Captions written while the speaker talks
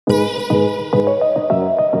Hey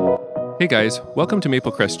guys, welcome to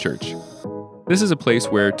Maple Crest Church. This is a place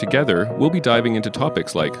where together we'll be diving into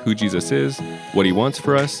topics like who Jesus is, what he wants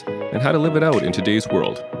for us, and how to live it out in today's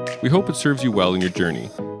world. We hope it serves you well in your journey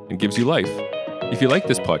and gives you life. If you like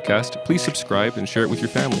this podcast, please subscribe and share it with your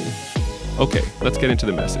family. Okay, let's get into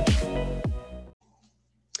the message.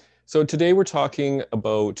 So today we're talking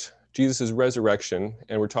about Jesus' resurrection,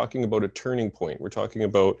 and we're talking about a turning point. We're talking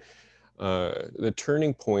about the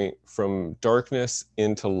turning point from darkness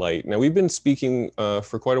into light. Now, we've been speaking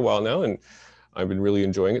for quite a while now, and I've been really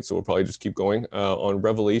enjoying it, so we'll probably just keep going on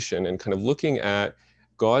Revelation and kind of looking at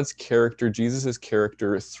God's character, Jesus's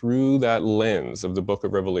character, through that lens of the book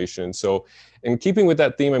of Revelation. So in keeping with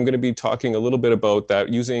that theme, I'm going to be talking a little bit about that,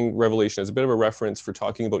 using Revelation as a bit of a reference for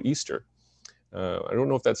talking about Easter. I don't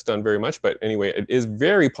know if that's done very much, but anyway, it is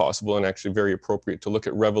very possible and actually very appropriate to look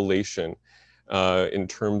at Revelation in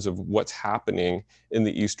terms of what's happening in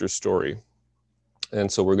the Easter story. And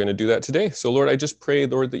so we're going to do that today. So Lord, I just pray,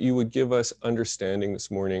 Lord, that you would give us understanding this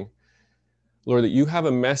morning. Lord, that you have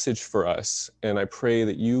a message for us, and I pray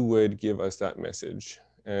that you would give us that message.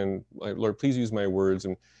 And Lord, please use my words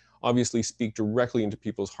and obviously speak directly into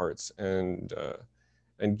people's hearts and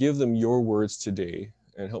give them your words today,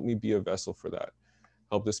 and help me be a vessel for that.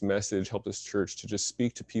 Help this message, help this church to just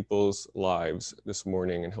speak to people's lives this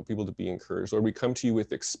morning and help people to be encouraged. Lord, we come to you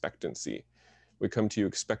with expectancy. We come to you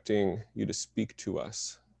expecting you to speak to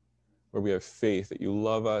us, where we have faith that you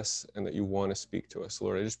love us and that you want to speak to us.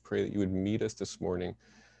 Lord, I just pray that you would meet us this morning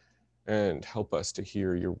and help us to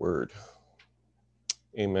hear your word.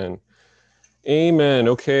 Amen. Amen.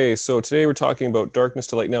 Okay, so today we're talking about darkness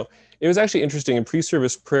to light. Now, it was actually interesting. In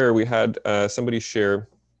pre-service prayer, we had somebody share,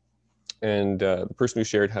 and the person who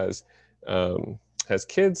shared has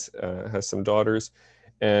kids, has some daughters,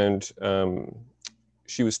 and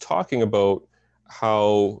she was talking about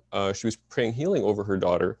how she was praying healing over her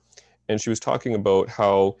daughter, and she was talking about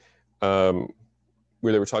how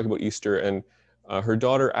where they were talking about Easter, and her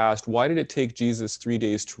daughter asked, why did it take Jesus 3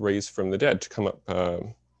 days to raise from the dead, to come up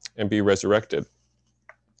and be resurrected?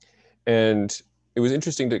 And it was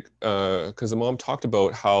interesting to because the mom talked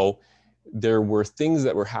about how there were things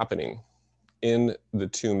that were happening in the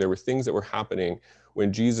tomb. There were things that were happening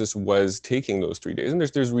when Jesus was taking those 3 days. And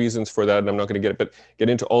there's reasons for that, and I'm not going to get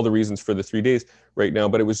into all the reasons for the 3 days right now,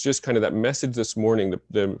 but it was just kind of that message this morning.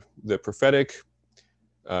 The prophetic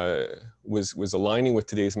was aligning with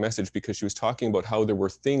today's message, because she was talking about how there were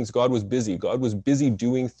things. God was busy. God was busy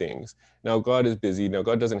doing things. Now God is busy. Now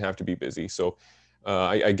God doesn't have to be busy. So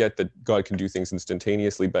I get that God can do things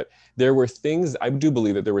instantaneously, but there were things, I do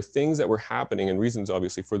believe that there were things that were happening, and reasons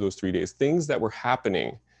obviously for those 3 days, things that were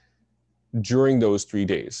happening during those 3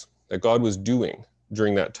 days that God was doing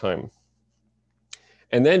during that time.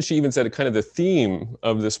 And then she even said kind of the theme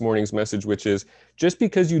of this morning's message, which is, just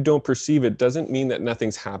because you don't perceive it doesn't mean that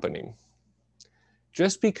nothing's happening.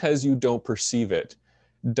 Just because you don't perceive it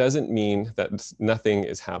doesn't mean that nothing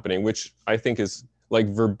is happening, which I think is like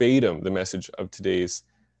verbatim the message of today's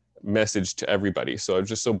message to everybody. So I'm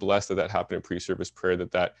just so blessed that happened in pre-service prayer,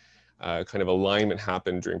 that kind of alignment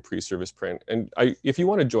happened during pre-service prayer. And if you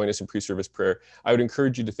want to join us in pre-service prayer, I would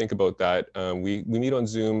encourage you to think about that. We meet on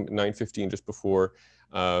Zoom 9:15, just before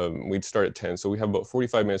we'd start at 10. So we have about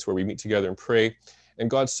 45 minutes where we meet together and pray. And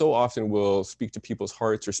God so often will speak to people's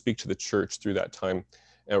hearts, or speak to the church through that time,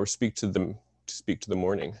 or speak to the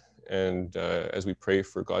morning. And as we pray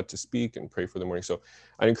for God to speak and pray for the morning. So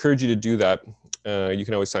I'd encourage you to do that. You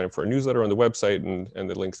can always sign up for our newsletter on the website, and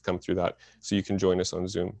the links come through that, so you can join us on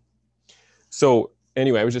Zoom. So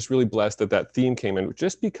anyway, I was just really blessed that theme came in.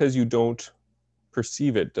 Just because you don't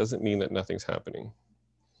perceive it doesn't mean that nothing's happening.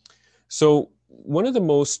 So one of the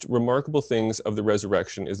most remarkable things of the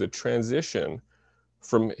resurrection is the transition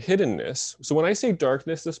from hiddenness. So when I say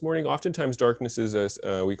darkness this morning, oftentimes darkness is,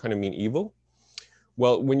 we kind of mean evil.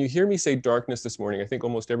 Well, when you hear me say darkness this morning, I think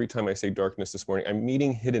almost every time I say darkness this morning, I'm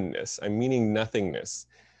meaning hiddenness. I'm meaning nothingness.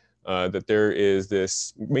 That there is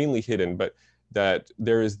this, mainly hidden, but that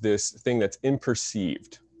there is this thing that's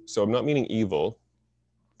imperceived. So I'm not meaning evil,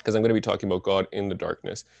 because I'm going to be talking about God in the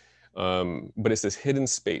darkness. But it's this hidden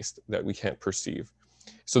space that we can't perceive.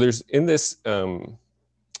 So there's in this, in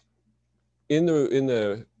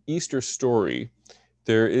the Easter story,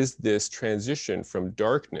 there is this transition from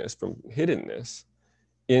darkness, from hiddenness,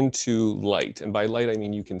 into light. And by light, I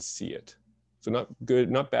mean you can see it. So not good,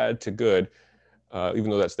 not bad to good, even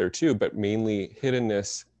though that's there too, but mainly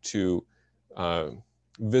hiddenness to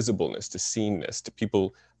visibleness, to seenness, to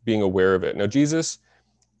people being aware of it. Now Jesus,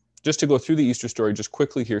 just to go through the Easter story just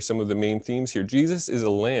quickly here, some of the main themes here. Jesus is a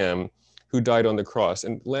lamb who died on the cross.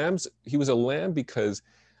 And he was a lamb because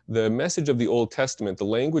the message of the Old Testament, the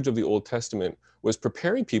language of the Old Testament was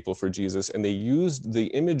preparing people for Jesus, and they used the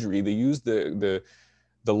imagery, they used the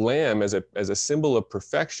lamb as a symbol of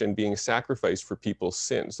perfection being sacrificed for people's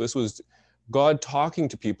sins. This was God talking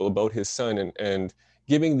to people about his son and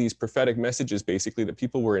giving these prophetic messages basically that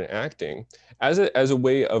people were enacting as a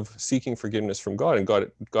way of seeking forgiveness from God. And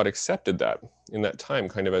God accepted that in that time,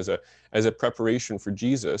 kind of as a preparation for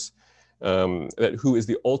Jesus, that who is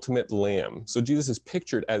the ultimate lamb. So Jesus is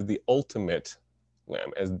pictured as the ultimate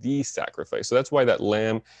lamb, as the sacrifice. So that's why that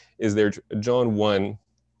lamb is there. John 1,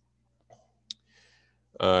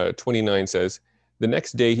 29 says, the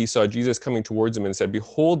next day he saw Jesus coming towards him and said,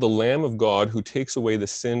 behold, the Lamb of God who takes away the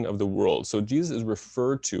sin of the world. So Jesus is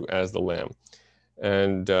referred to as the Lamb.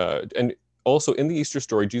 And also in the Easter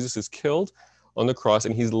story, Jesus is killed on the cross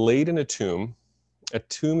and he's laid in a tomb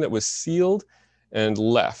that was sealed and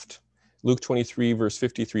left. Luke 23 verse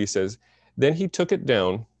 53 says, then he took it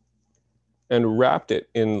down and wrapped it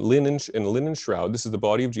in a linen shroud. This is the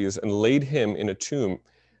body of Jesus, and laid him in a tomb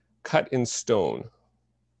cut in stone,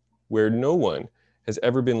 where no one has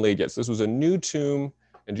ever been laid yet. So this was a new tomb,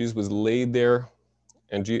 and Jesus was laid there,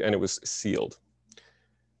 and it was sealed.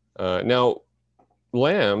 Now,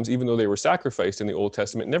 lambs, even though they were sacrificed in the Old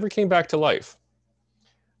Testament, never came back to life.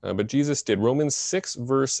 But Jesus did. Romans 6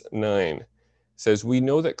 verse 9 says, we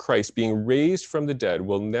know that Christ, being raised from the dead,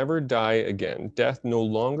 will never die again. Death no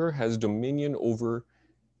longer has dominion over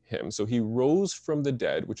him. So he rose from the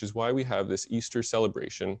dead, which is why we have this Easter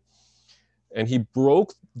celebration. And he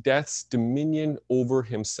broke death's dominion over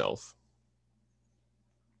himself.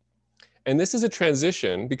 And this is a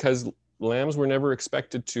transition because lambs were never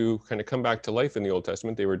expected to kind of come back to life in the Old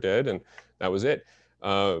Testament. They were dead and that was it.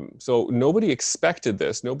 So nobody expected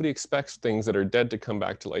this. Nobody expects things that are dead to come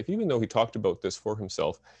back to life, even though he talked about this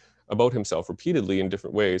about himself repeatedly in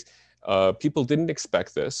different ways. People didn't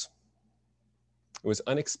expect this. It was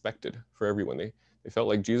unexpected for everyone. They felt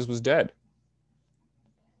like Jesus was dead.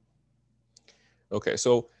 Okay,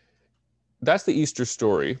 so that's the Easter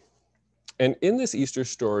story. And in this Easter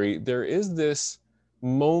story, there is this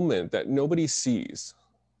moment that nobody sees.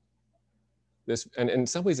 And in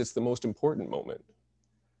some ways, it's the most important moment.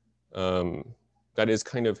 That is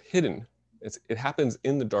kind of hidden. It happens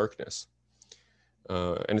in the darkness.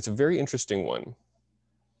 And it's a very interesting one.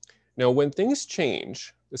 Now, when things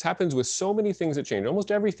change, this happens with so many things that change.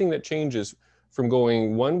 Almost everything that changes from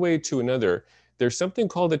going one way to another, there's something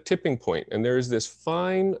called a tipping point, and there's this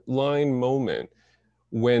fine line moment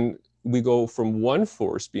when we go from one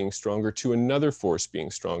force being stronger to another force being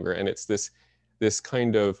stronger, and it's this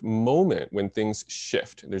kind of moment when things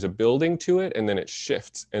shift. There's a building to it, and then it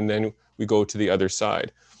shifts, and then we go to the other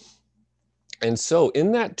side. And so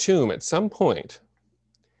in that tomb, at some point,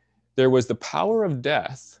 there was the power of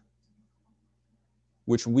death,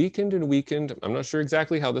 which weakened and weakened. I'm not sure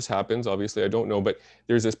exactly how this happens. Obviously, I don't know, but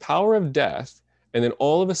there's this power of death, and then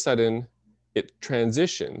all of a sudden, it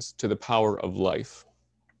transitions to the power of life.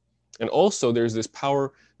 And also, there's this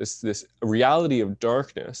power, this reality of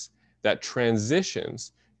darkness that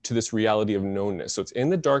transitions to this reality of knownness. So it's in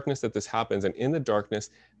the darkness that this happens, and in the darkness,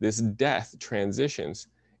 this death transitions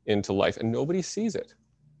into life, and nobody sees it.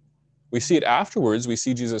 We see it afterwards. We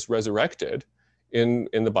see Jesus resurrected. In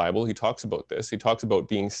the Bible, he talks about this. He talks about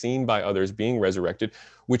being seen by others, being resurrected,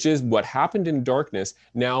 which is what happened in darkness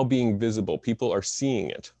now being visible. People are seeing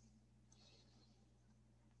it.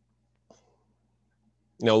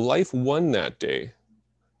 Now, life won that day,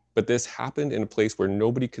 but this happened in a place where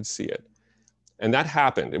nobody could see it. And that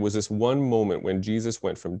happened. It was this one moment when Jesus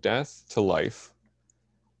went from death to life.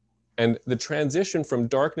 And the transition from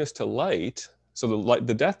darkness to light, so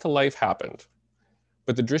the death to life happened.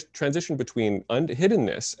 But the transition between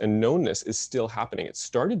hiddenness and knownness is still happening. It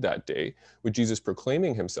started that day with Jesus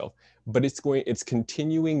proclaiming himself, but it's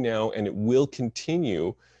continuing now, and it will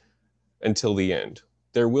continue until the end.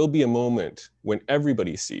 There will be a moment when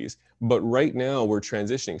everybody sees, but right now we're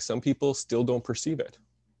transitioning. Some people still don't perceive it.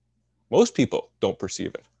 Most people don't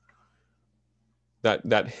perceive it.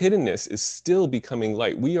 That hiddenness is still becoming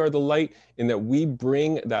light. We are the light in that we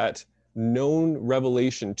bring that known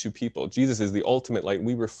revelation to people. Jesus is the ultimate light.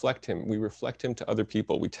 We reflect him. We reflect him to other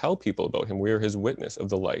people. We tell people about him. We are his witness of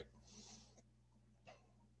the light.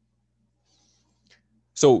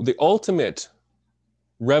 So the ultimate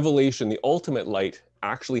revelation, the ultimate light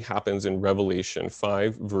actually happens in Revelation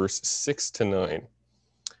 5, verse 6 to 9.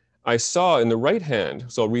 I saw in the right hand,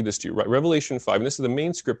 so I'll read this to you, Revelation 5, and this is the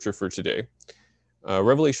main scripture for today.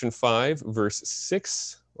 Revelation 5, verse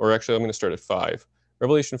 6, or actually I'm going to start at 5.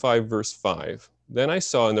 Revelation 5, verse 5. Then I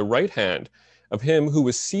saw in the right hand of him who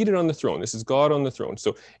was seated on the throne. This is God on the throne.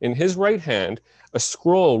 So in his right hand, a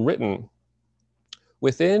scroll written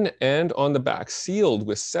within and on the back, sealed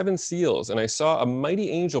with 7 seals. And I saw a mighty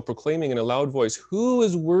angel proclaiming in a loud voice, "Who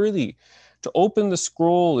is worthy to open the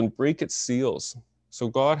scroll and break its seals?" So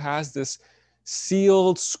God has this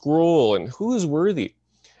sealed scroll, and who is worthy?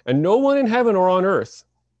 And no one in heaven or on earth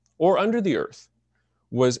or under the earth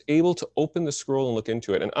was able to open the scroll and look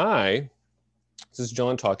into it. And this is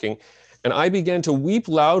John talking, and I began to weep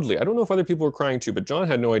loudly. I don't know if other people were crying too, but John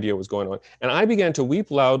had no idea what was going on. And I began to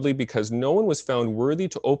weep loudly because no one was found worthy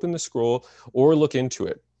to open the scroll or look into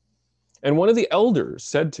it. And one of the elders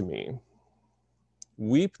said to me,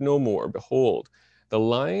 "Weep no more. Behold, the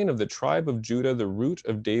Lion of the tribe of Judah, the Root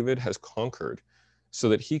of David, has conquered, so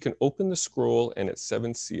that he can open the scroll and its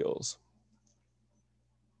 7 seals."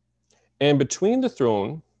 And between the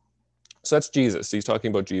throne, so that's Jesus. He's talking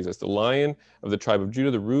about Jesus, the Lion of the tribe of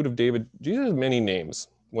Judah, the Root of David. Jesus has many names.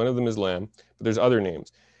 One of them is Lamb, but there's other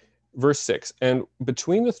names. Verse 6, "And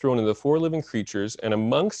between the throne and the 4 living creatures and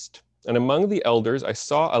among the elders, I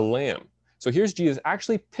saw a lamb." So here's Jesus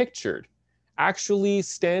actually pictured, actually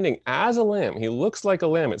standing as a lamb. He looks like a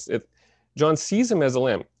lamb. John sees him as a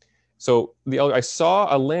lamb. So I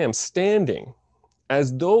saw a lamb standing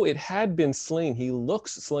as though it had been slain. He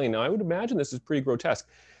looks slain. Now I would imagine this is pretty grotesque.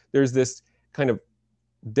 There's this kind of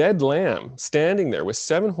dead lamb standing there with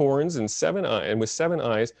 7 horns and 7 with 7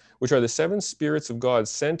 eyes, which are the 7 spirits of God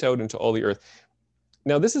sent out into all the earth.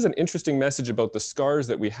 Now, this is an interesting message about the scars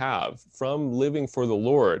that we have from living for the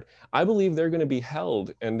Lord. I believe they're going to be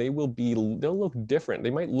held, and they'll look different. They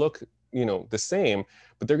might look, the same,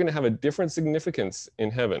 but they're going to have a different significance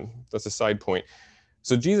in heaven. That's a side point.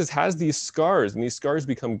 So Jesus has these scars, and these scars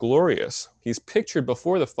become glorious. He's pictured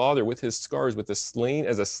before the Father with his scars, with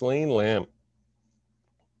as a slain lamb.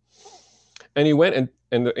 And he went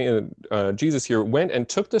Jesus here went and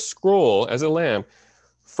took the scroll as a lamb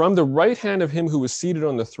from the right hand of him who was seated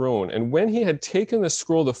on the throne. And when he had taken the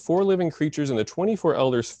scroll, the 4 living creatures and the 24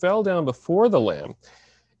 elders fell down before the Lamb,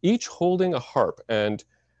 each holding a harp and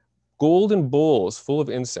golden bowls full of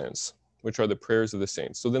incense, which are the prayers of the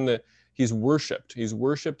saints. So then he's worshipped. He's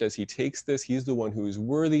worshipped as he takes this. He's the one who is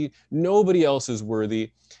worthy. Nobody else is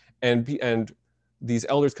worthy. And these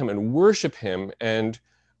elders come and worship him. And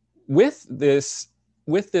with this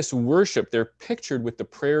worship, they're pictured with the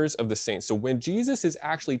prayers of the saints. So when Jesus is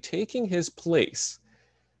actually taking his place,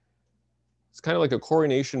 it's kind of like a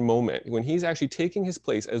coronation moment. When he's actually taking his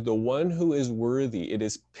place as the one who is worthy, it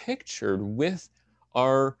is pictured with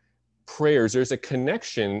our prayers. There's a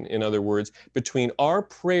connection, in other words, between our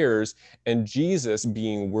prayers and Jesus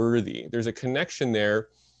being worthy. There's a connection there,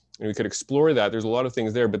 and we could explore that. There's a lot of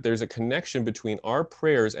things there, but there's a connection between our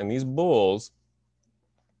prayers and these bowls,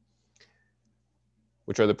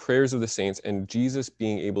 which are the prayers of the saints, and Jesus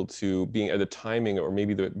being at the timing, or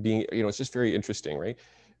maybe it's just very interesting, right?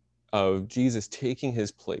 Of Jesus taking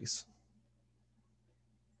his place.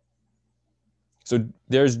 So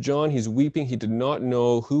there's John, he's weeping. He did not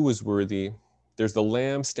know who was worthy. There's the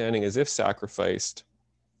lamb standing as if sacrificed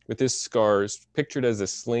with his scars, pictured as a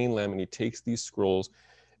slain lamb, and he takes these scrolls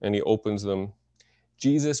and he opens them.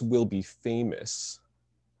 Jesus will be famous.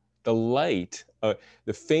 The light,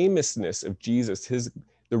 the famousness of Jesus,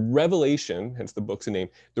 the revelation, hence the book's name,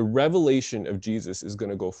 the revelation of Jesus is going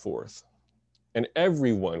to go forth. And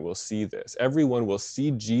everyone will see this. Everyone will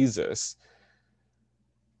see Jesus.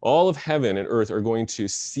 All of heaven and earth are going to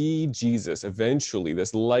see Jesus. Eventually,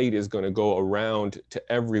 this light is going to go around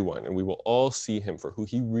to everyone, and we will all see him for who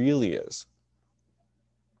he really is.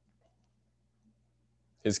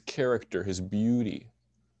 His character, his beauty.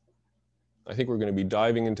 I think we're going to be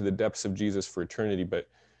diving into the depths of Jesus for eternity, but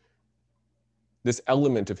this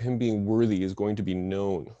element of him being worthy is going to be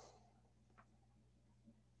known.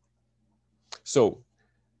 So,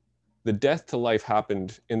 the death to life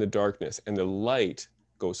happened in the darkness, and the light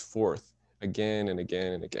goes forth again and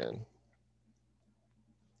again and again.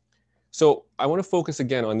 So I want to focus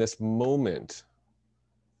again on this moment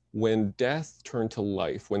when death turned to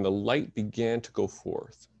life, when the light began to go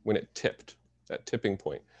forth, when it tipped, that tipping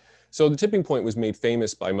point. So the tipping point was made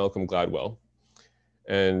famous by Malcolm Gladwell.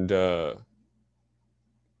 And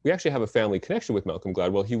we actually have a family connection with Malcolm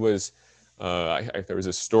Gladwell. He was, there was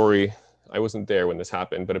a story, I wasn't there when this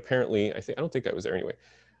happened, but apparently, I don't think I was there anyway.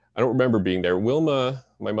 I don't remember being there. Wilma,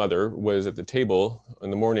 my mother, was at the table in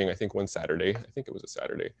the morning, I think one Saturday. I think it was a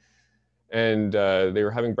Saturday. And they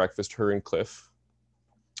were having breakfast, her and Cliff,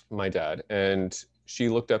 my dad. And she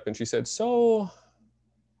looked up and she said, "So,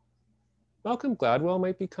 Malcolm Gladwell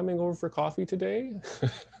might be coming over for coffee today?"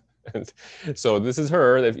 And so this is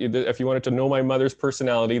her. If you wanted to know my mother's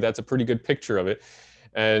personality, that's a pretty good picture of it.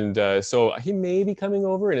 And so he may be coming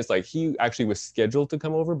over, and it's like he actually was scheduled to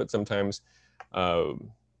come over, but sometimes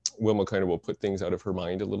Wilma kind of will put things out of her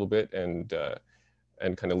mind a little bit and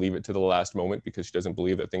kind of leave it to the last moment because she doesn't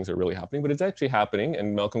believe that things are really happening, but it's actually happening.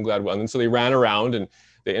 And Malcolm Gladwell, and so they ran around and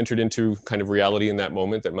they entered into kind of reality in that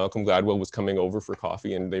moment that Malcolm Gladwell was coming over for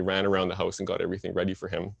coffee, and they ran around the house and got everything ready for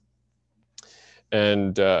him.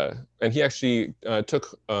 And he actually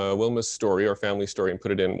took Wilma's story, our family story, and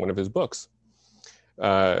put it in one of his books.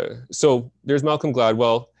 So there's Malcolm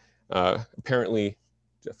Gladwell, apparently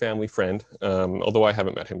a family friend, although I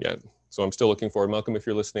haven't met him yet. So I'm still looking forward. Malcolm, if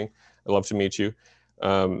you're listening, I'd love to meet you.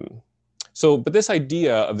 But this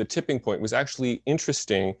idea of the tipping point was actually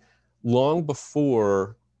interesting long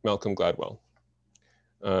before Malcolm Gladwell.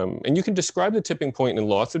 And you can describe the tipping point in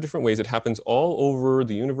lots of different ways. It happens all over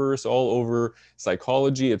the universe, all over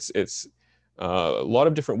psychology. It's a lot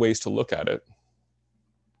of different ways to look at it.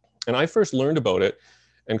 And I first learned about it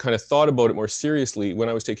and kind of thought about it more seriously when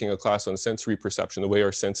I was taking a class on sensory perception, the way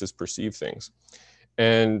our senses perceive things.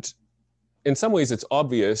 And in some ways, it's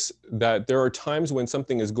obvious that there are times when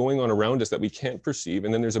something is going on around us that we can't perceive,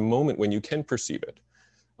 and then there's a moment when you can perceive it,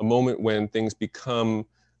 a moment when things become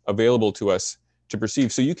available to us to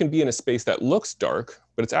perceive. So you can be in a space that looks dark,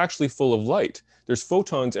 but it's actually full of light. There's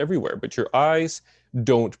photons everywhere, but your eyes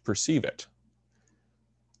don't perceive it.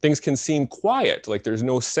 Things can seem quiet, like there's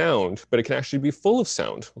no sound, but it can actually be full of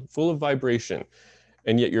sound, full of vibration,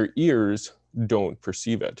 and yet your ears don't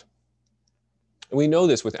perceive it. And we know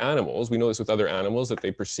this with animals. We know this with other animals, that they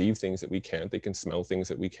perceive things that we can't. They can smell things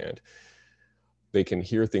that we can't. They can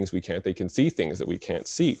hear things we can't. They can see things that we can't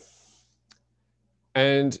see.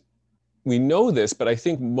 And we know this, but I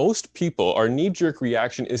think most people, our knee-jerk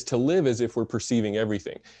reaction is to live as if we're perceiving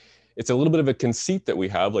everything. It's a little bit of a conceit that we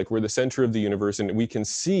have, like we're the center of the universe and we can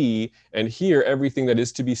see and hear everything that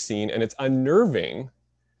is to be seen. And it's unnerving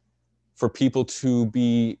for people to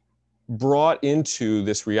be brought into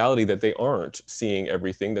this reality that they aren't seeing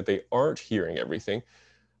everything, that they aren't hearing everything.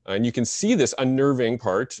 And you can see this unnerving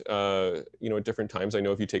part, at different times. I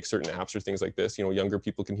know if you take certain apps or things like this, younger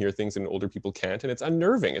people can hear things and older people can't. And it's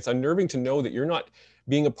unnerving. It's unnerving to know that you're not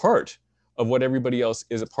being a part of what everybody else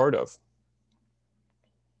is a part of.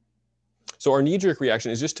 So our knee-jerk reaction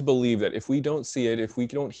is just to believe that if we don't see it, if we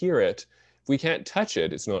don't hear it, if we can't touch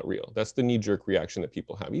it, it's not real. That's the knee-jerk reaction that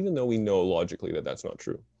people have, even though we know logically that that's not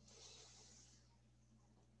true.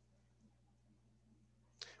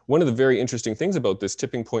 One of the very interesting things about this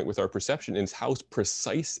tipping point with our perception is how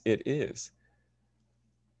precise it is.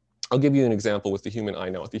 I'll give you an example with the human eye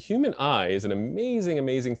now. The human eye is an amazing,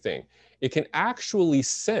 amazing thing. It can actually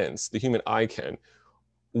sense, the human eye can,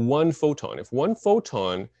 one photon. If one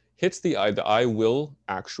photon hits the eye will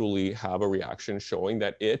actually have a reaction showing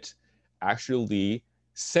that it actually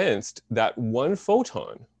sensed that one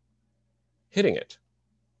photon hitting it.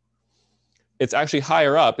 It's actually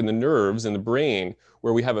higher up in the nerves in the brain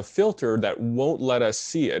where we have a filter that won't let us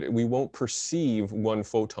see it. We won't perceive one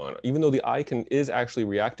photon. Even though the eye is actually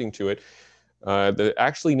reacting to it, there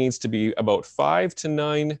actually needs to be about 5 to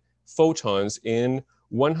 9 photons in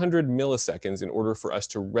 100 milliseconds in order for us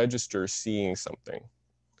to register seeing something.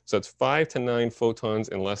 So it's 5 to 9 photons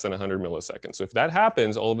in less than 100 milliseconds. So if that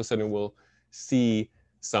happens, all of a sudden we'll see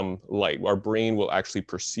some light. Our brain will actually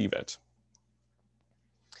perceive it.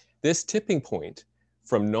 This tipping point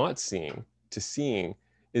from not seeing to seeing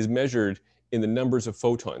is measured in the numbers of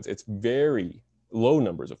photons. It's very low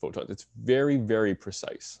numbers of photons. It's very, very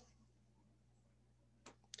precise.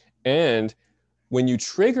 And when you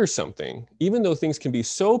trigger something, even though things can be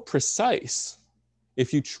so precise,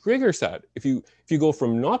 if you trigger that, if you go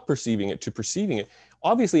from not perceiving it to perceiving it,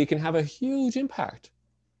 obviously it can have a huge impact.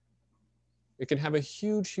 It can have a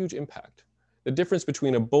huge, huge impact. The difference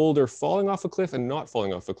between a boulder falling off a cliff and not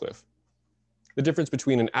falling off a cliff. The difference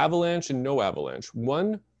between an avalanche and no avalanche.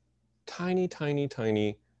 One tiny, tiny,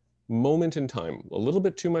 tiny moment in time, a little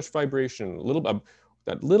bit too much vibration,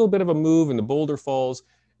 that little bit of a move and the boulder falls,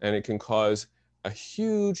 and it can cause a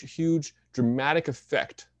huge, huge dramatic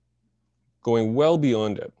effect going well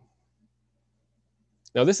beyond it.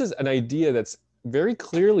 Now, this is an idea that's very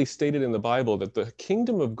clearly stated in the Bible, that the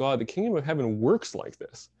kingdom of God, the kingdom of heaven, works like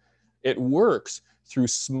this. It works through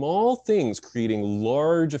small things creating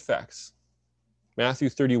large effects. Matthew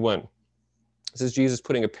 31. This is Jesus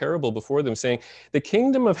putting a parable before them, saying, "The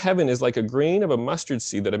kingdom of heaven is like a grain of a mustard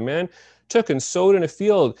seed that a man took and sowed in a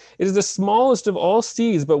field. It is the smallest of all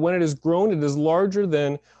seeds, but when it is grown, it is larger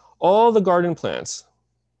than all the garden plants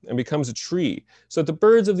and becomes a tree, so that the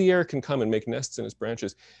birds of the air can come and make nests in its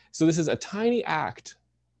branches." So this is a tiny act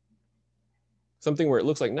Something where it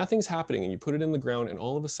looks like nothing's happening, and you put it in the ground, and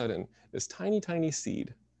all of a sudden, this tiny, tiny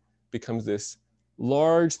seed becomes this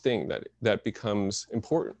large thing that becomes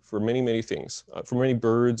important for many, many things, for many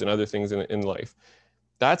birds and other things in life.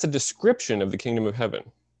 That's a description of the kingdom of heaven.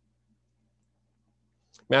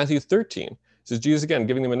 Matthew 13 says, Jesus again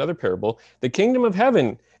giving them another parable. The kingdom of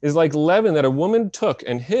heaven is like leaven that a woman took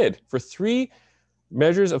and hid for 3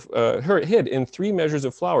 measures of hid in 3 measures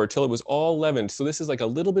of flour till it was all leavened. So this is like a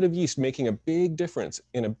little bit of yeast making a big difference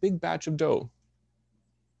in a big batch of dough.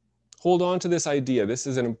 Hold on to this idea. This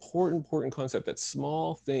is an important concept, that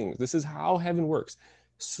small things, this is how heaven works.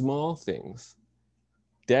 Small things,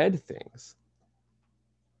 dead things,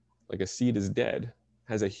 like a seed is dead,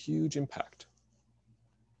 has a huge impact.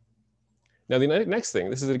 Now, the next thing,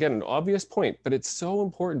 this is again an obvious point, but it's so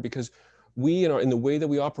important because we, in the way that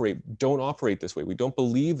we operate, don't operate this way. We don't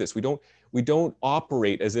believe this. We don't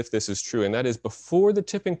operate as if this is true. And that is, before the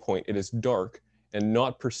tipping point, it is dark and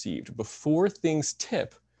not perceived. Before things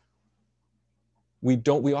tip, we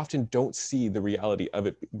often don't see the reality of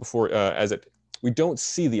it before, we don't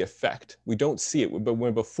see the effect. We don't see it. But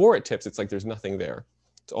before it tips, it's like there's nothing there.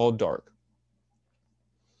 It's all dark.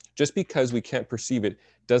 Just because we can't perceive it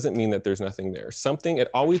doesn't mean that there's nothing there.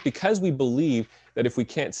 Because we believe that if we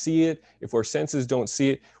can't see it, if our senses don't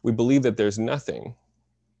see it, we believe that there's nothing.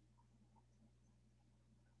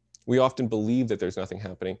 We often believe that there's nothing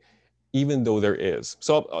happening, even though there is.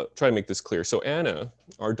 So I'll try to make this clear. So Anna,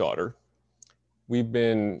 our daughter, she's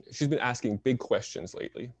been asking big questions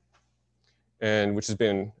lately. And which has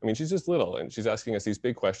been, she's just little and she's asking us these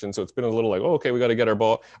big questions. So it's been a little like, oh, okay, we got to get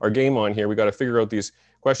our game on here. We got to figure out these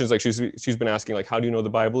questions. Like she's been asking, like, how do you know the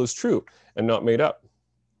Bible is true and not made up?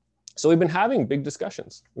 So we've been having big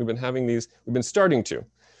discussions. We've been starting to.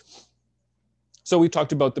 So we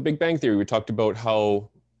talked about the Big Bang Theory. We talked about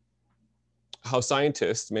how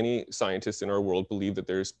many scientists in our world believe that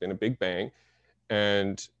there's been a Big Bang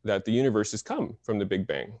and that the universe has come from the Big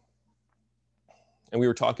Bang. And we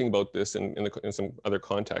were talking about this in some other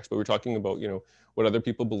context, but we were talking about, what other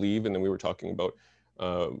people believe, and then we were talking about,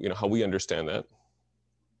 how we understand that.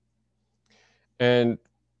 And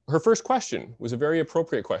her first question was a very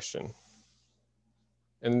appropriate question.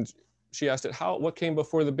 And she asked it, what came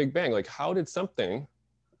before the Big Bang? Like, how did something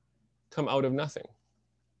come out of nothing?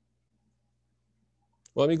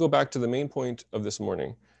 Well, let me go back to the main point of this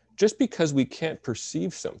morning. Just because we can't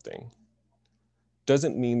perceive something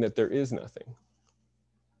doesn't mean that there is nothing.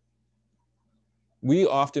 We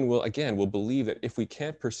often will believe that if we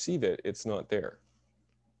can't perceive it, it's not there.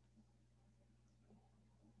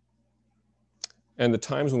 And the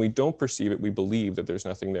times when we don't perceive it, we believe that there's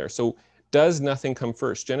nothing there. So does nothing come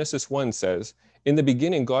first? Genesis 1 says, in the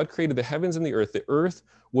beginning, God created the heavens and the earth. The earth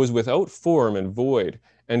was without form and void,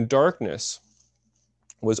 and darkness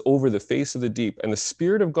was over the face of the deep, and the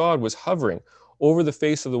Spirit of God was hovering over the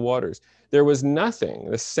face of the waters. There was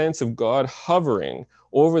nothing, the sense of God hovering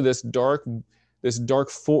over this dark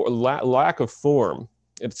lack of form.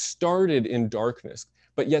 It started in darkness,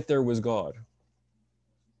 but yet there was God.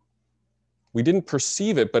 We didn't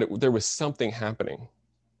perceive it, but there was something happening.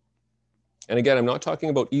 And again, I'm not talking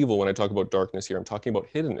about evil when I talk about darkness here. I'm talking about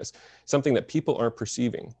hiddenness, something that people aren't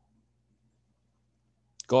perceiving.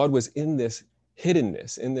 God was in this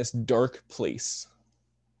hiddenness, in this dark place.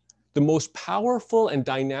 The most powerful and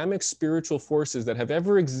dynamic spiritual forces that have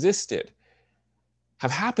ever existed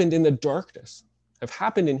have happened in the darkness, have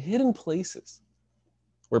happened in hidden places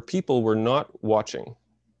where people were not watching.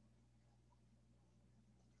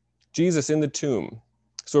 Jesus in the tomb.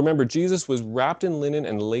 So remember, Jesus was wrapped in linen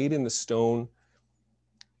and laid in the stone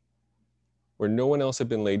where no one else had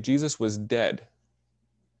been laid. Jesus was dead.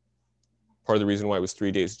 Part of the reason why it was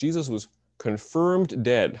 3 days. Jesus was confirmed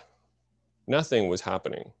dead. Nothing was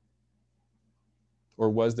happening. Or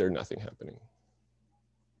was there nothing happening?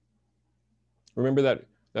 Remember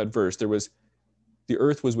that verse. The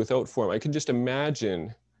earth was without form. I can just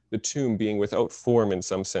imagine the tomb being without form in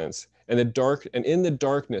some sense. And in the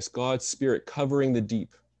darkness, God's Spirit covering the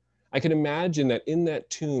deep. I can imagine that in that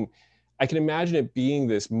tomb, I can imagine it being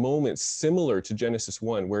this moment similar to Genesis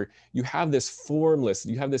 1, where you have this formless,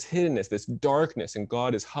 you have this hiddenness, this darkness, and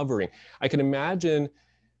God is hovering. I can imagine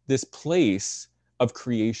this place of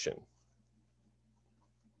creation.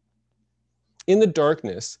 In the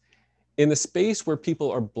darkness, in the space where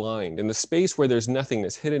people are blind, in the space where there's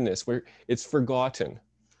nothingness, hiddenness, where it's forgotten,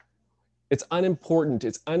 it's unimportant,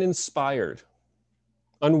 it's uninspired,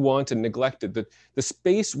 unwanted, neglected, the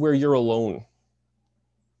space where you're alone.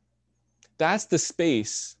 That's the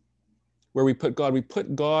space where we put God. We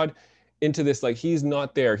put God into this, like, he's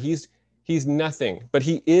not there. He's nothing, but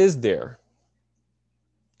he is there.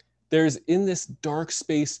 There's in this dark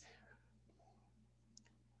space,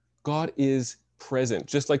 God is present,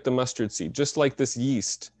 just like the mustard seed, just like this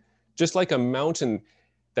yeast, just like a mountain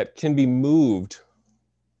that can be moved,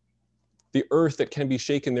 the earth that can be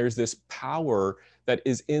shaken. There's this power that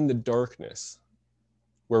is in the darkness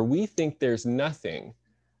where we think there's nothing.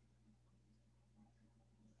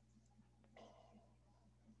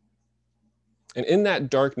 And in that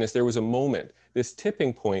darkness, there was a moment, this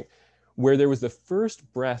tipping point, where there was the first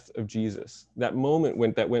breath of Jesus, that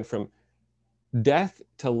moment that went from death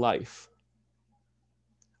to life.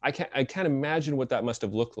 I can't imagine what that must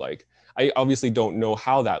have looked like. I obviously don't know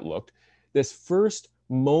how that looked. This first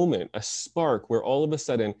moment, a spark where all of a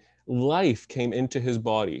sudden life came into his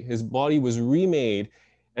body. His body was remade,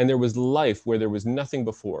 and there was life where there was nothing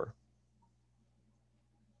before.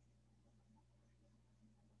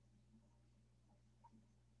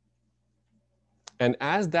 And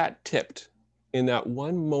as that tipped, in that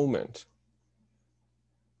one moment,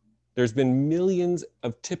 there's been millions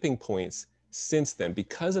of tipping points since then.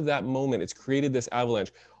 Because of that moment, it's created this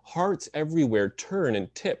avalanche. Hearts everywhere turn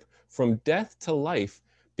and tip from death to life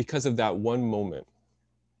because of that one moment.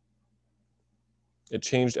 It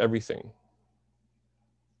changed everything.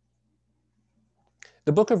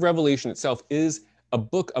 The book of Revelation itself is a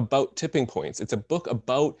book about tipping points. It's a book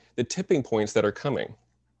about the tipping points that are coming,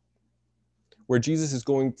 where Jesus is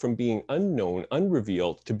going from being unknown,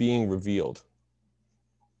 unrevealed, to being revealed.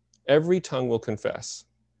 Every tongue will confess.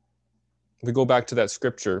 If we go back to that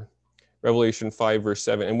scripture, Revelation 5, verse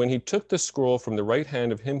 7, and when he took the scroll from the right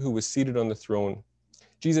hand of him who was seated on the throne,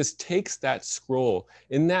 Jesus takes that scroll.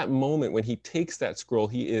 In that moment, when he takes that scroll,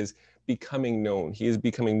 he is becoming known. He is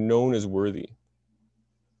becoming known as worthy.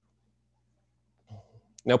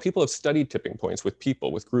 Now, people have studied tipping points with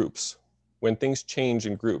people, with groups, when things change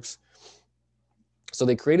in groups. So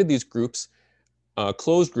they created these groups,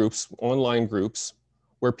 closed groups, online groups,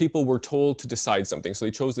 where people were told to decide something. So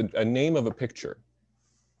they chose a name of a picture.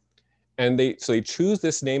 And they choose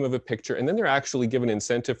this name of a picture, and then they're actually given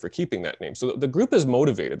incentive for keeping that name. So the group is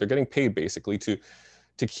motivated. They're getting paid basically to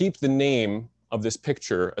keep the name of this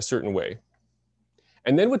picture a certain way.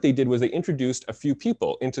 And then what they did was they introduced a few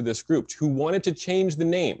people into this group who wanted to change the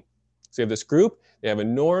name. So you have this group, they have a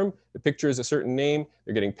norm, the picture is a certain name,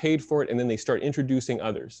 they're getting paid for it, and then they start introducing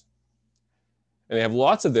others. And they have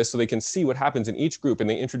lots of this so they can see what happens in each group, and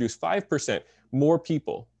they introduce 5% more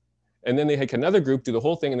people. And then they had another group do the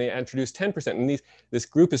whole thing, and they introduce 10%. And this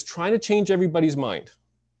group is trying to change everybody's mind.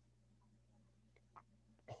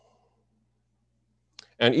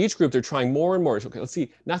 And each group, they're trying more and more. Okay, let's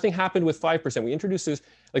see. Nothing happened with 5%. We introduced this,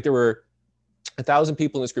 like there were 1,000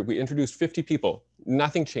 people in this group. We introduced 50 people.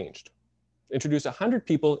 Nothing changed. Introduced 100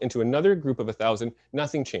 people into another group of 1,000.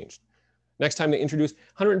 Nothing changed. Next time they introduced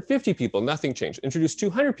 150 people. Nothing changed. Introduced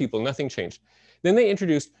 200 people. Nothing changed. Then they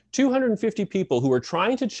introduced 250 people who were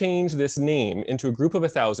trying to change this name into a group of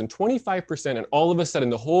 1,000, 25%, and all of a sudden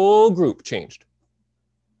the whole group changed.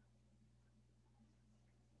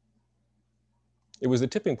 It was a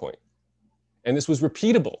tipping point. And this was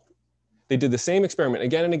repeatable. They did the same experiment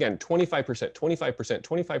again and again, 25%, 25%,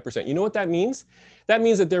 25%. You know what that means? That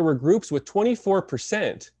means that there were groups with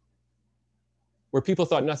 24% where people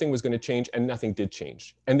thought nothing was going to change, and nothing did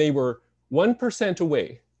change. And they were 1%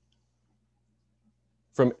 away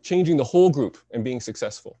from changing the whole group and being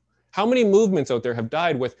successful. How many movements out there have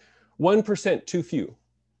died with 1% too few?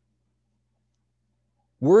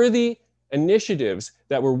 Worthy initiatives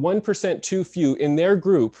that were 1% too few in their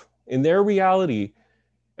group, in their reality,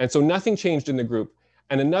 and so nothing changed in the group,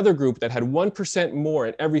 and another group that had 1% more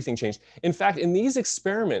and everything changed. In fact, in these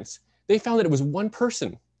experiments, they found that it was one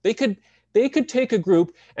person. They could take a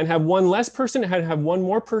group and have one less person and have one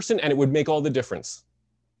more person, and it would make all the difference.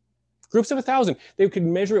 Groups of 1,000, they could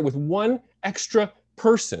measure it with one extra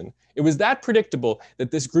person. It was that predictable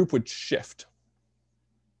that this group would shift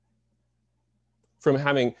from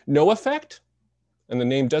having no effect, and the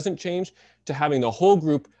name doesn't change, to having the whole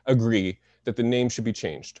group agree that the name should be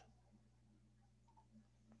changed.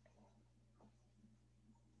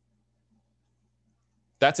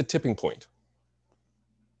 That's a tipping point.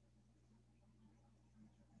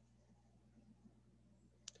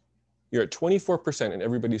 You're at 24% and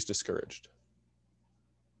everybody's discouraged.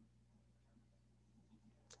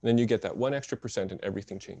 And then you get that one extra percent and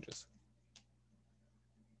everything changes.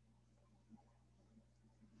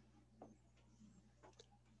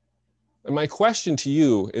 And my question to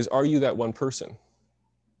you is, are you that one person?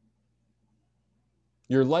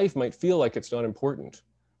 Your life might feel like it's not important,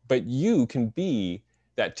 but you can be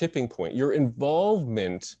that tipping point. Your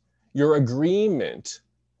involvement, your agreement,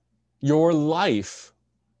 your life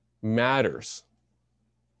matters.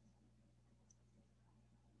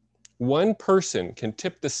 One person can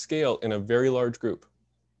tip the scale in a very large group.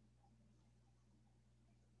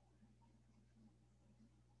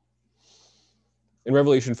 In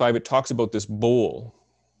Revelation 5, it talks about this bowl,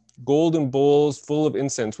 golden bowls full of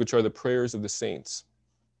incense, which are the prayers of the saints.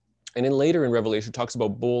 And then later in Revelation, it talks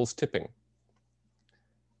about bowls tipping.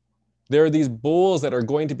 There are these bowls that are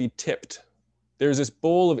going to be tipped. There's this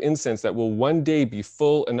bowl of incense that will one day be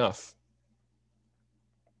full enough.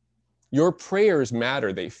 Your prayers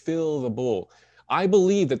matter. They fill the bowl. I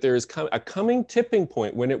believe that there is a coming tipping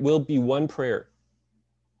point when it will be one prayer.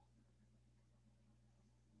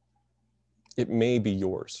 It may be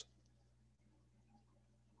yours.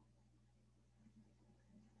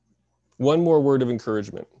 One more word of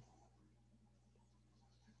encouragement.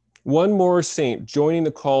 One more saint joining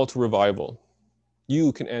the call to revival.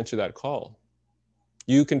 You can answer that call.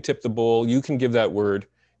 You can tip the bowl. You can give that word.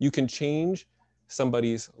 You can change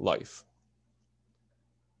somebody's life.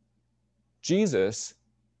 Jesus,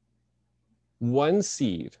 one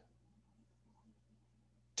seed,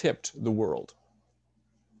 tipped the world.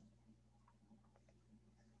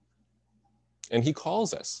 And he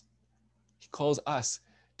calls us. He calls us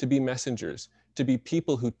to be messengers, to be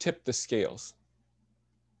people who tip the scales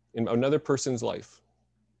in another person's life,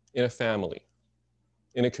 in a family,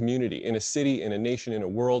 in a community, in a city, in a nation, in a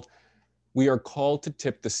world. We are called to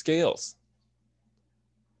tip the scales.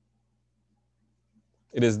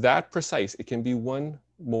 It is that precise. It can be one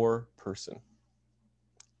more person.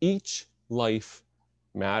 Each life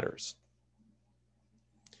matters.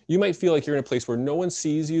 You might feel like you're in a place where no one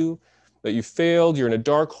sees you, that you failed, you're in a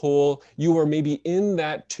dark hole. You are maybe in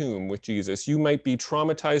that tomb with Jesus. You might be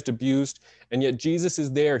traumatized, abused, and yet Jesus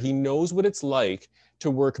is there. He knows what it's like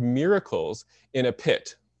to work miracles in a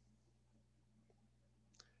pit.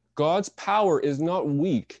 God's power is not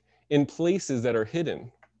weak in places that are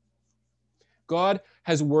hidden. God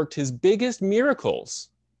has worked his biggest miracles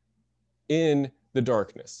in the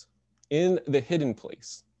darkness, in the hidden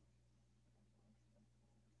place.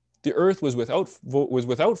 The earth was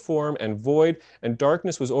without form and void, and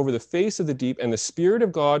darkness was over the face of the deep, and the Spirit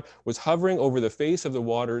of God was hovering over the face of the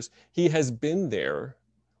waters. He has been there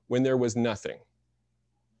when there was nothing.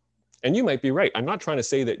 And you might be right. I'm not trying to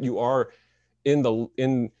say that you are in the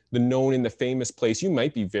known, in the famous place. You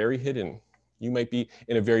might be very hidden. You might be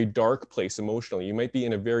in a very dark place emotionally. You might be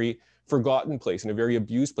in a very forgotten place, in a very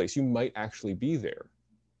abused place. You might actually be there.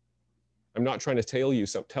 I'm not trying to tell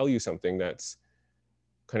you something that's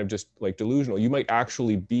kind of just like delusional. You might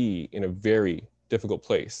actually be in a very difficult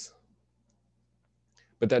place.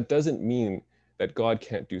 But that doesn't mean that God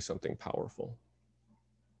can't do something powerful.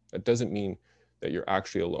 That doesn't mean that you're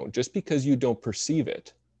actually alone. Just because you don't perceive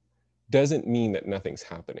it doesn't mean that nothing's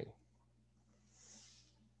happening.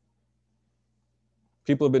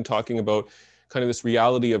 People have been talking about kind of this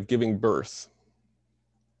reality of giving birth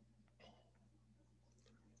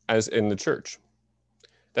as in the church.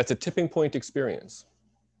 That's a tipping point experience.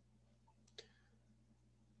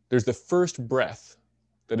 There's the first breath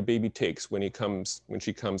that a baby takes when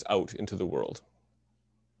she comes out into the world.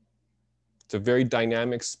 It's a very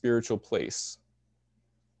dynamic spiritual place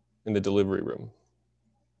in the delivery room.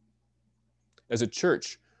 As a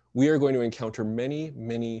church, we are going to encounter many,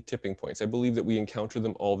 many tipping points. I believe that we encounter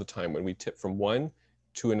them all the time when we tip from one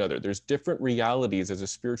to another. There's different realities as a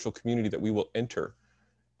spiritual community that we will enter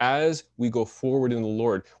as we go forward in the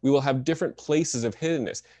Lord. We will have different places of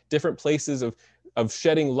hiddenness, different places of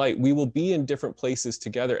shedding light. We will be in different places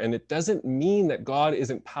together. And it doesn't mean that God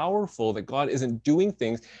isn't powerful, that God isn't doing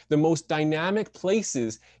things. The most dynamic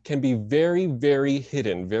places can be very, very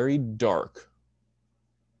hidden, very dark.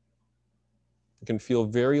 It can feel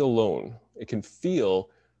very alone. It can feel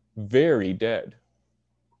very dead.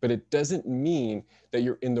 But it doesn't mean that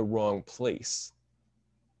you're in the wrong place.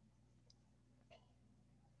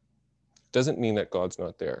 It doesn't mean that God's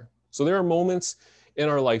not there. So there are moments in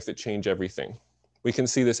our life that change everything. We can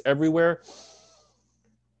see this everywhere.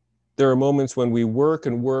 There are moments when we work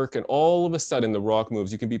and work, and all of a sudden the rock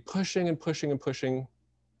moves. You can be pushing and pushing and pushing,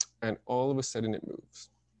 and all of a sudden it moves.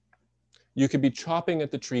 You could be chopping at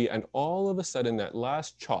the tree, and all of a sudden that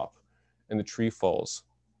last chop and the tree falls.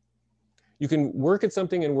 You can work at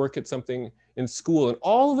something in school, and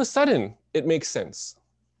all of a sudden it makes sense.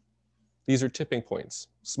 These are tipping points,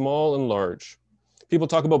 small and large. People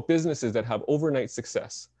talk about businesses that have overnight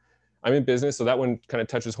success. I'm in business, so that one kind of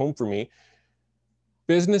touches home for me.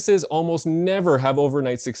 Businesses almost never have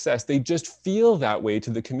overnight success. They just feel that way to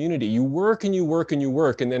the community. You work and you work and you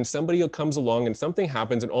work, and then somebody comes along and something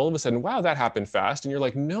happens, and all of a sudden, wow, that happened fast. And you're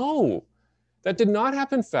like, no, that did not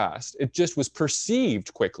happen fast. It just was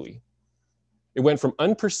perceived quickly. It went from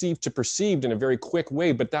unperceived to perceived in a very quick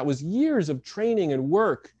way, but that was years of training and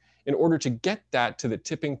work in order to get that to the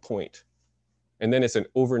tipping point. And then it's an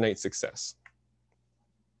overnight success.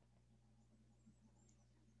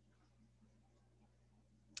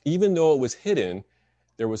 Even though it was hidden,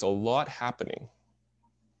 there was a lot happening.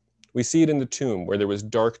 We see it in the tomb where there was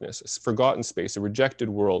darkness, a forgotten space, a rejected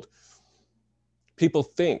world. People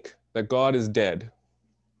think that God is dead.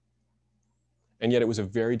 And yet it was a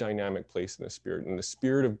very dynamic place in the Spirit. And the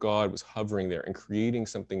Spirit of God was hovering there and creating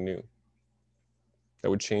something new that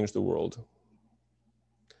would change the world.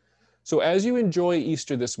 So as you enjoy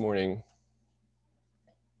Easter this morning,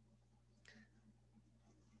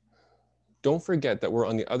 don't forget that we're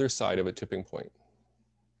on the other side of a tipping point.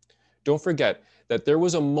 Don't forget that there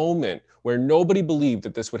was a moment where nobody believed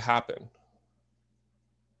that this would happen.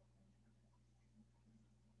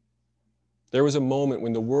 There was a moment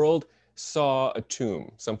when the world saw a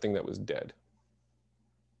tomb, something that was dead,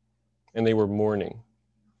 and they were mourning.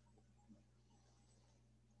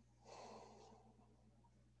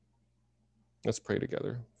 Let's pray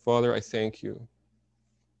together. Father, I thank you.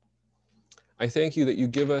 I thank you that you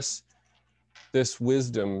give us this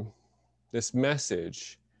wisdom, this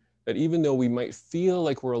message, that even though we might feel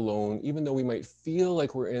like we're alone, even though we might feel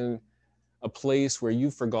like we're in a place where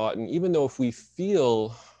you've forgotten, even though if we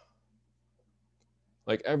feel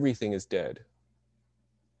like everything is dead,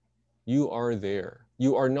 you are there.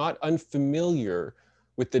 You are not unfamiliar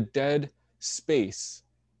with the dead space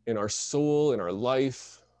in our soul, in our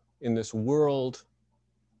life, in this world.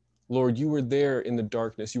 Lord, you were there in the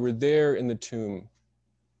darkness. You were there in the tomb.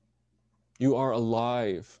 You are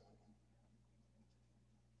alive,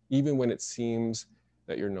 even when it seems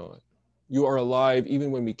that you're not. You are alive even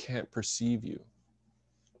when we can't perceive you.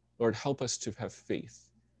 Lord, help us to have faith.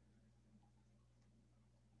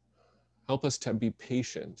 Help us to be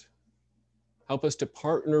patient. Help us to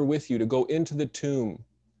partner with you, to go into the tomb,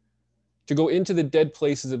 to go into the dead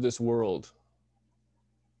places of this world,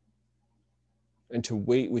 and to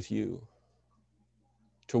wait with you,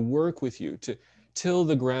 to work with you, to till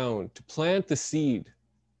the ground, to plant the seed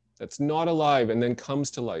that's not alive and then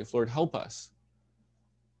comes to life. Lord, help us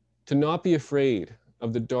to not be afraid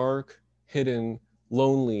of the dark, hidden,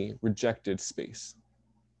 lonely, rejected space.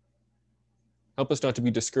 Help us not to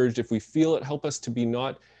be discouraged if we feel it. Help us to be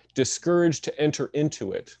not discouraged to enter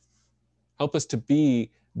into it. Help us to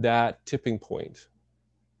be that tipping point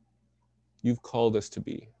you've called us to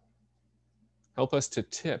be. Help us to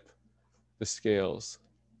tip the scales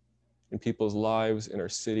in people's lives, in our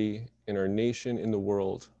city, in our nation, in the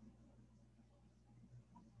world.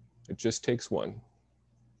 It just takes one.